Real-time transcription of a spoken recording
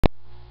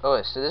Oh,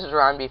 so this is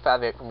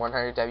RyanB58 from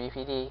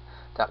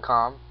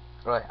 100WPD.com.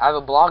 Right, I have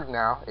a blog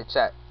now. It's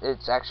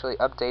actually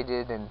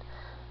updated and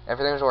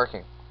everything's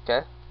working.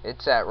 Okay,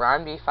 it's at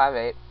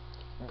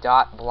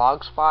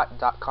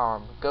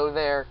RyanB58.blogspot.com. Go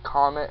there,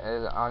 comment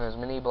on as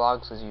many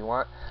blogs as you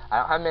want. I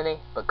don't have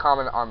many, but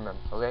comment on them.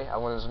 Okay, I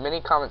want as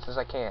many comments as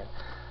I can.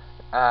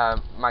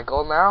 My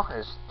goal now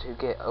is to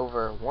get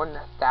over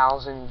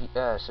 1,000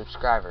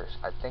 subscribers.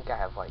 I think I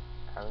have like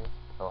how many?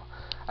 Oh,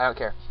 I don't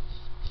care.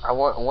 I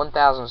want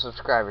 1,000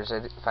 subscribers.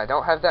 If I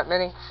don't have that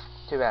many,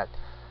 too bad.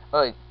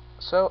 Alright,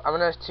 so I'm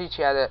going to teach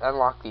you how to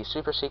unlock the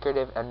super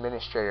secretive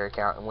administrator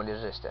account in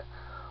Windows Vista.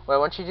 What I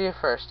want you to do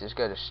first is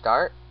go to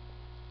Start,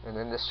 and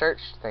then the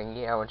search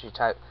thingy, I want you to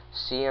type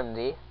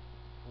CMD,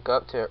 go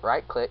up to it,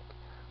 right click,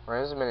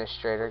 run as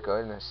administrator, go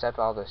ahead and accept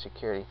all the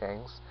security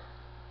things,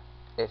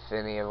 if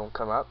any of them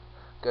come up.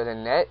 Go to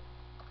Net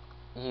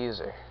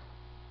User.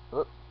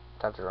 Whoop,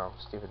 typed it wrong,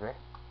 stupid me.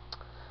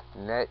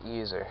 Net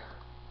User.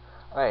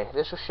 Alright,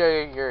 this will show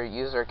you your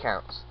user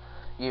accounts.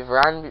 You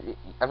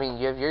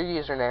have your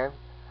username,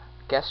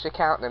 guest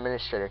account, and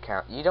administrator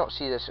account. You don't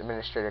see this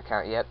administrator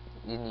account yet.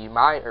 You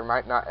might or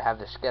might not have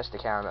this guest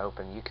account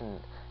open. You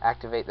can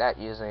activate that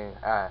using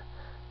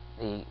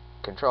the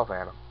control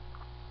panel.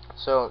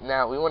 So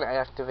now we want to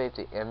activate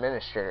the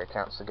administrator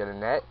account. So go to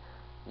Net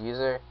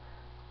User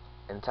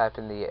and type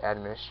in the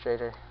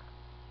administrator.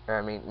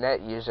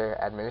 Net User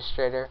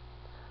Administrator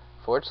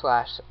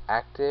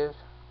 /active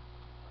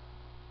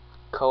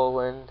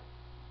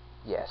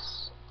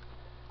yes.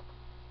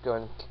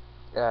 Go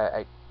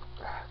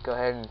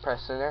ahead and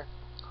press enter.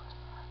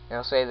 And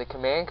it'll say the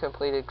command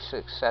completed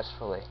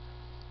successfully.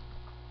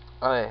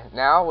 Okay,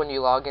 now when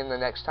you log in the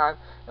next time,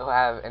 it'll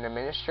have an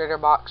administrator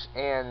box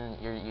and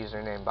your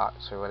username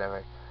box or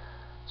whatever.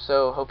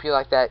 So hope you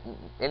like that.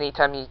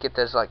 Anytime you get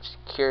those like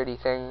security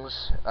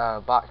things,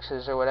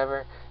 boxes or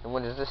whatever in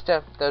Windows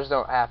Vista, those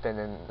don't happen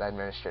in the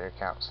administrator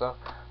account. So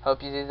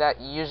hope you do that.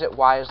 Use it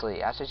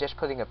wisely. I suggest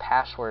putting a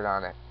password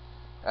on it.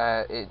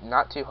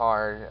 Not too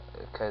hard,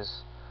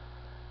 because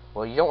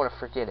well, you don't want to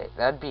forget it.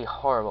 That'd be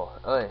horrible.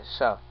 Okay,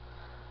 so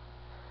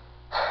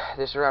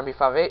this is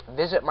RyanB58.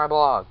 Visit my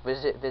blog.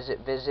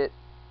 Visit.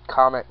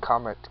 Comment.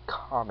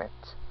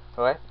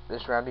 Okay,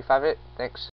 this is RyanB58. Thanks.